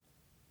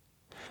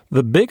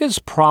The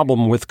biggest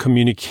problem with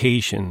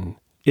communication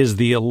is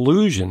the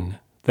illusion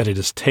that it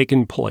has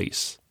taken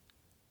place.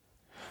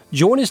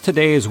 Join us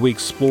today as we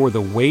explore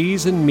the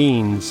ways and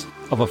means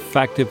of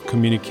effective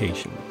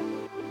communication.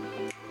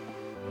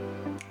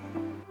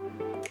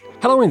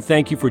 Hello and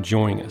thank you for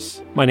joining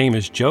us. My name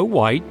is Joe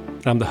White,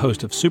 and I'm the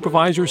host of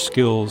Supervisor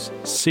Skills: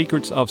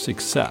 Secrets of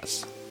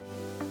Success.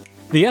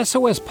 The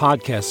SOS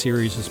podcast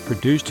series is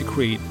produced to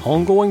create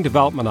ongoing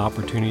development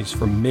opportunities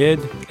for mid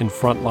and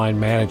frontline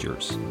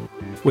managers.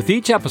 With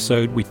each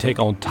episode, we take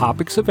on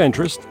topics of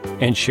interest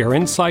and share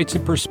insights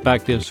and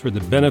perspectives for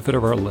the benefit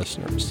of our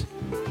listeners.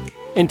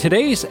 In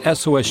today's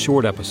SOS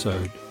Short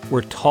episode,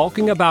 we're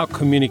talking about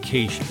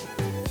communication.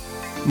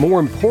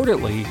 More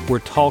importantly, we're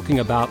talking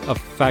about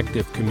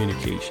effective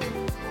communication.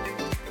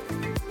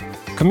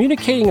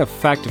 Communicating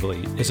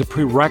effectively is a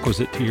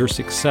prerequisite to your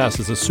success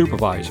as a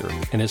supervisor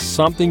and is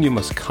something you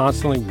must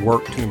constantly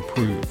work to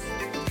improve.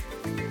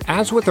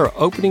 As with our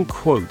opening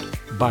quote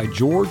by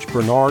George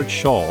Bernard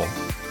Shaw,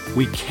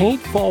 we can't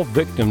fall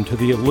victim to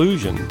the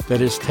illusion that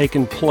has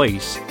taken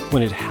place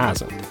when it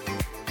hasn't.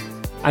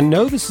 I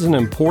know this is an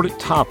important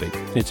topic,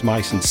 and it's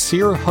my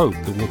sincere hope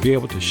that we'll be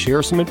able to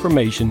share some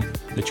information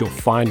that you'll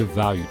find of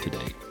value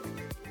today.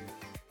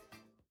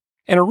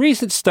 In a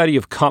recent study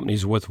of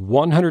companies with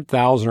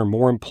 100,000 or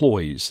more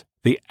employees,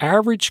 the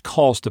average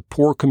cost of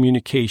poor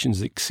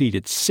communications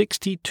exceeded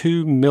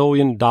 $62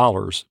 million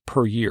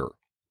per year.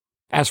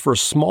 As for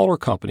smaller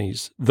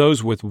companies,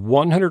 those with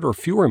 100 or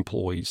fewer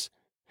employees,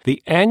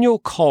 the annual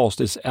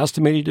cost is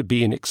estimated to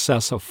be in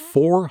excess of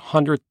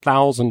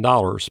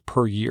 $400,000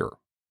 per year.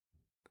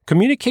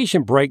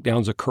 Communication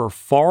breakdowns occur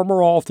far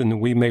more often than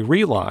we may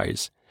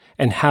realize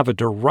and have a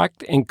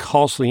direct and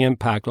costly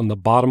impact on the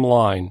bottom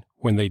line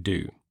when they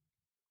do.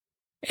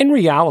 In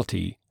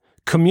reality,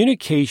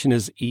 communication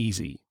is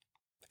easy.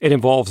 It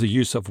involves the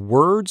use of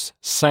words,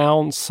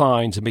 sounds,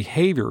 signs, and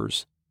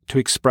behaviors to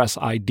express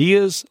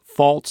ideas,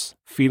 thoughts,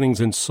 feelings,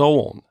 and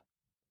so on.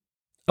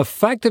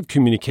 Effective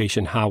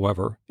communication,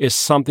 however, is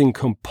something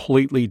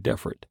completely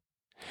different.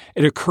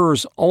 It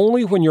occurs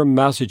only when your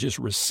message is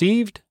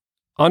received,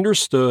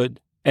 understood,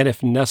 and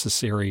if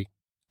necessary,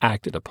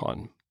 acted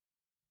upon.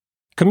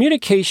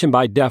 Communication,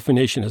 by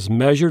definition, is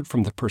measured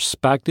from the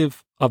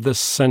perspective of the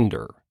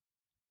sender.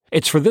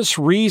 It's for this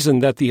reason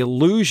that the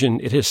illusion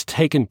it has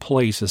taken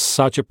place is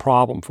such a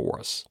problem for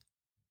us.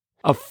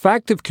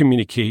 Effective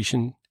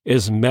communication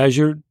is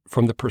measured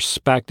from the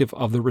perspective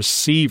of the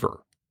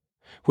receiver,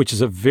 which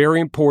is a very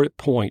important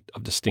point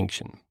of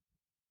distinction.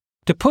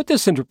 To put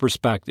this into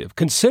perspective,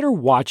 consider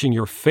watching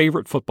your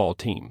favorite football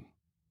team.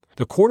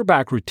 The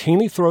quarterback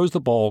routinely throws the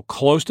ball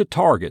close to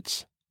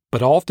targets,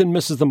 but often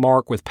misses the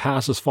mark with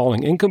passes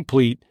falling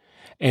incomplete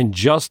and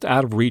just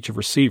out of reach of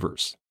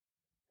receivers.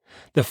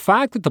 The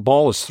fact that the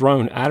ball is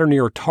thrown at or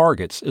near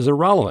targets is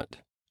irrelevant.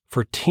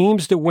 For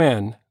teams to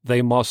win,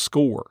 they must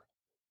score.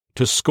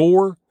 To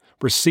score,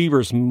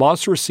 receivers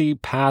must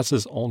receive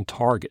passes on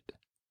target.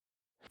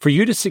 For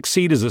you to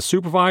succeed as a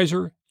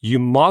supervisor, you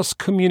must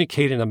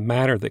communicate in a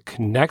manner that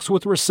connects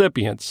with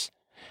recipients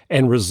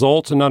and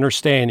results in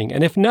understanding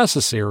and, if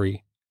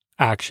necessary,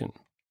 action.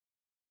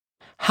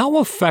 How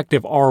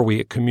effective are we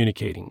at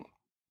communicating?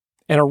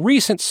 In a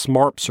recent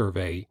SMART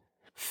survey,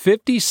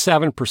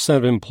 57%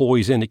 of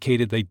employees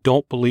indicated they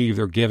don't believe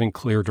they're giving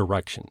clear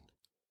direction.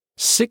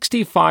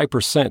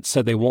 65%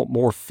 said they want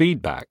more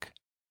feedback,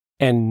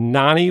 and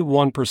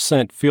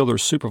 91% feel their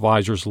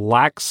supervisors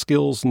lack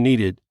skills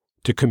needed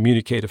to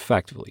communicate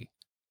effectively.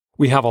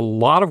 We have a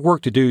lot of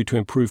work to do to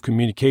improve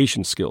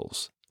communication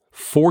skills.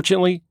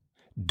 Fortunately,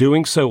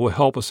 doing so will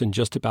help us in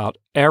just about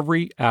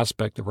every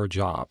aspect of our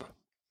job.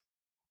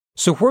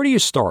 So where do you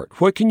start?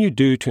 What can you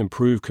do to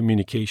improve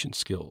communication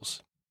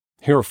skills?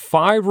 Here are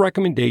 5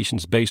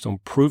 recommendations based on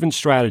proven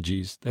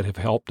strategies that have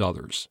helped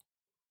others.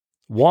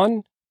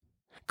 1.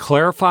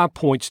 Clarify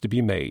points to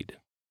be made.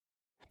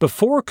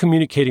 Before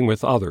communicating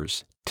with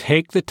others,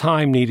 take the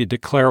time needed to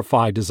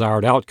clarify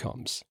desired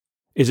outcomes.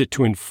 Is it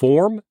to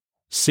inform,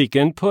 seek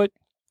input,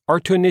 or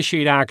to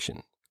initiate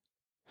action?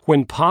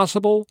 When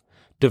possible,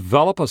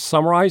 develop a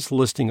summarized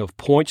listing of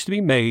points to be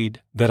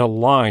made that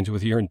aligns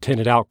with your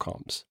intended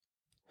outcomes.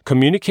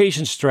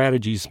 Communication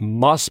strategies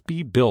must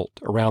be built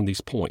around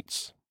these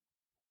points.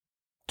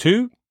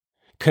 2.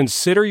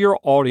 Consider your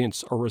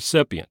audience or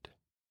recipient.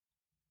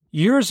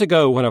 Years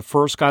ago, when I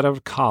first got out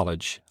of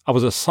college, I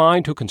was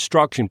assigned to a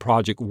construction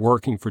project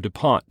working for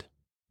DuPont.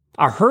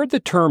 I heard the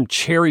term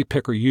cherry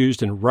picker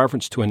used in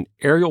reference to an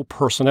aerial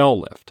personnel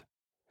lift.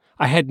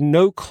 I had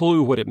no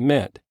clue what it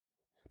meant,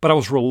 but I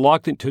was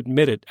reluctant to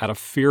admit it out of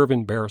fear of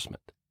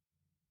embarrassment.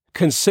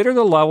 Consider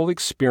the level of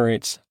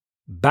experience,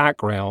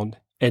 background,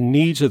 and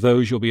needs of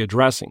those you'll be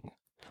addressing.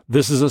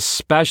 This is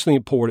especially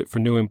important for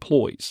new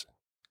employees.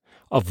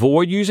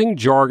 Avoid using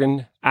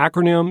jargon,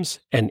 acronyms,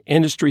 and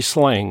industry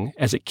slang,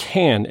 as it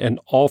can and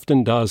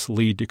often does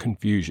lead to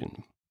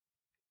confusion.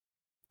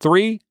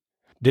 3.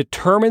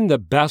 Determine the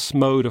best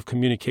mode of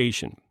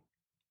communication.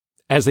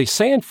 As they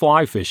say in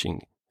fly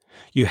fishing,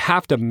 you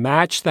have to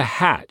match the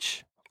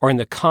hatch, or in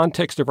the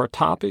context of our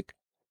topic,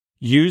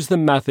 use the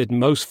method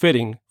most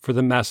fitting for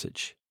the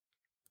message.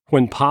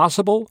 When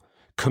possible,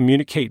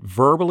 communicate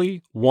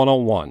verbally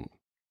one-on-one.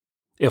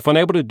 If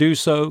unable to do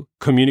so,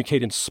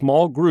 communicate in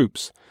small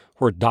groups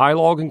where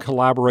dialogue and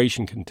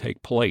collaboration can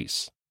take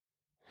place.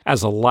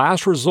 As a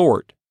last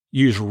resort,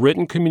 use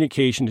written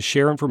communication to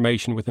share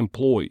information with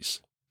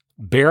employees.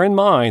 Bear in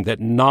mind that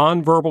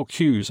nonverbal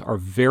cues are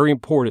very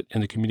important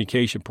in the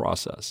communication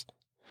process.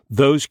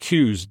 Those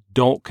cues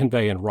don't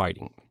convey in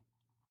writing.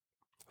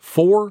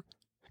 4.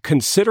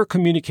 Consider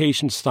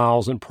communication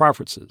styles and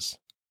preferences.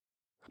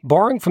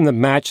 Borrowing from the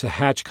match the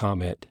hatch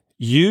comment,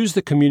 use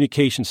the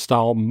communication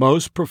style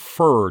most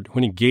preferred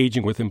when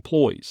engaging with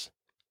employees.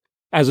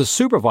 As a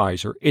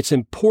supervisor, it's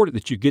important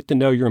that you get to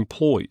know your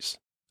employees.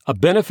 A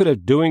benefit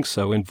of doing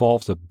so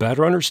involves a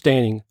better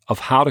understanding of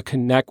how to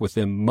connect with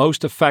them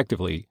most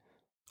effectively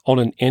on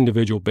an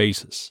individual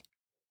basis.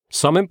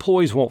 Some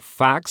employees want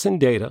facts and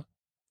data,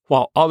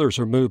 while others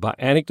are moved by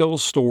anecdotal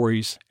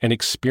stories and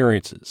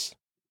experiences.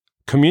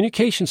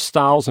 Communication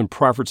styles and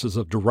preferences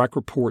of direct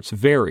reports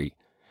vary,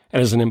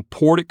 and is an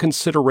important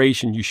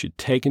consideration you should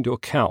take into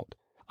account,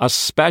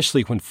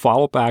 especially when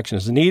follow-up action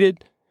is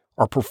needed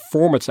or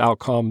performance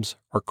outcomes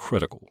are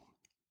critical.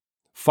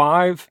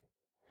 5.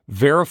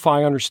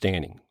 Verify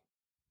understanding.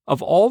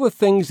 Of all the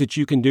things that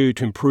you can do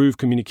to improve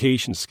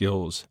communication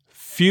skills,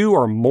 few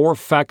are more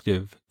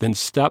effective than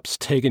steps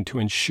taken to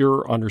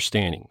ensure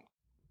understanding.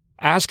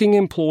 Asking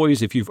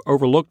employees if you've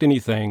overlooked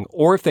anything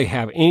or if they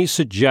have any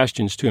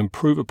suggestions to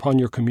improve upon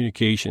your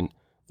communication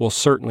will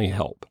certainly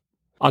help.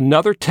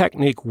 Another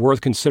technique worth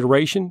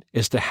consideration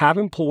is to have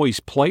employees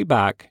play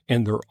back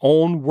in their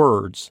own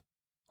words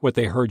what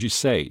they heard you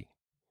say.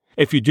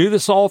 If you do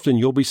this often,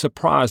 you'll be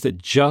surprised at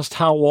just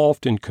how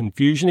often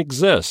confusion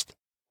exists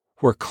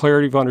where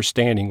clarity of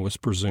understanding was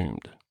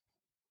presumed.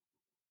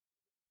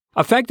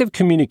 Effective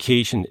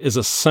communication is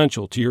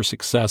essential to your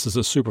success as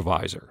a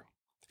supervisor.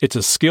 It's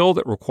a skill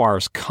that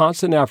requires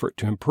constant effort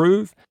to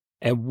improve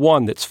and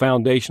one that's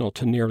foundational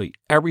to nearly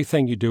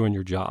everything you do in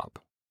your job.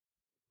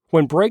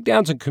 When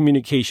breakdowns in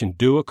communication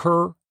do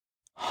occur,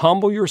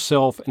 humble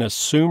yourself and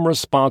assume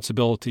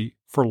responsibility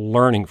for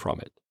learning from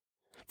it.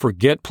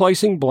 Forget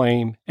placing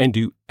blame and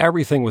do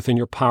everything within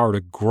your power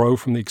to grow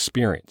from the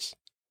experience.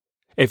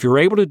 If you're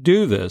able to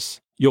do this,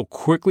 you'll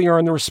quickly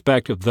earn the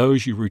respect of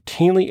those you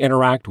routinely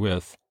interact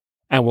with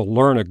and will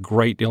learn a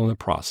great deal in the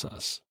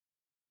process.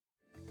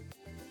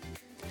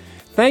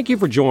 Thank you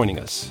for joining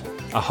us.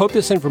 I hope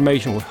this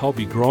information will help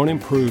you grow and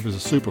improve as a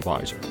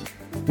supervisor.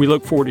 We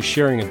look forward to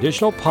sharing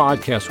additional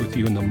podcasts with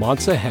you in the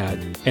months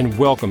ahead and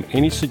welcome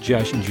any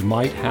suggestions you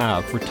might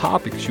have for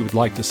topics you would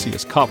like to see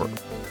us cover.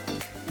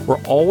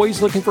 We're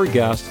always looking for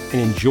guests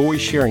and enjoy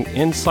sharing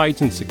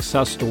insights and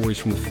success stories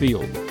from the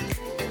field.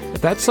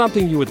 If that's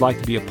something you would like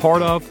to be a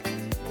part of,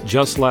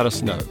 just let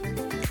us know.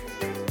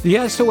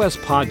 The SOS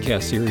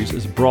podcast series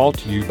is brought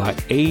to you by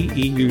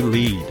AEU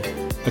Lead,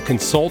 a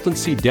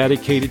consultancy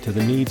dedicated to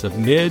the needs of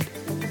mid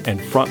and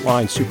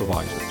frontline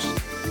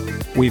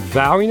supervisors. We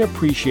value and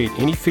appreciate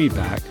any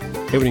feedback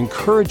and would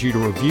encourage you to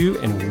review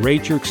and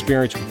rate your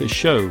experience with this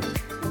show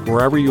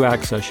wherever you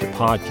access your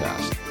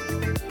podcast.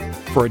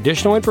 For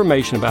additional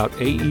information about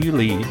AEU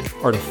Lead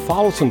or to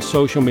follow us on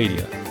social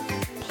media,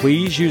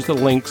 please use the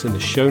links in the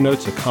show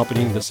notes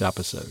accompanying this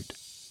episode.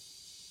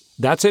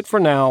 That's it for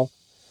now.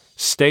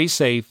 Stay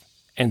safe,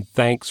 and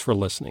thanks for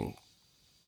listening.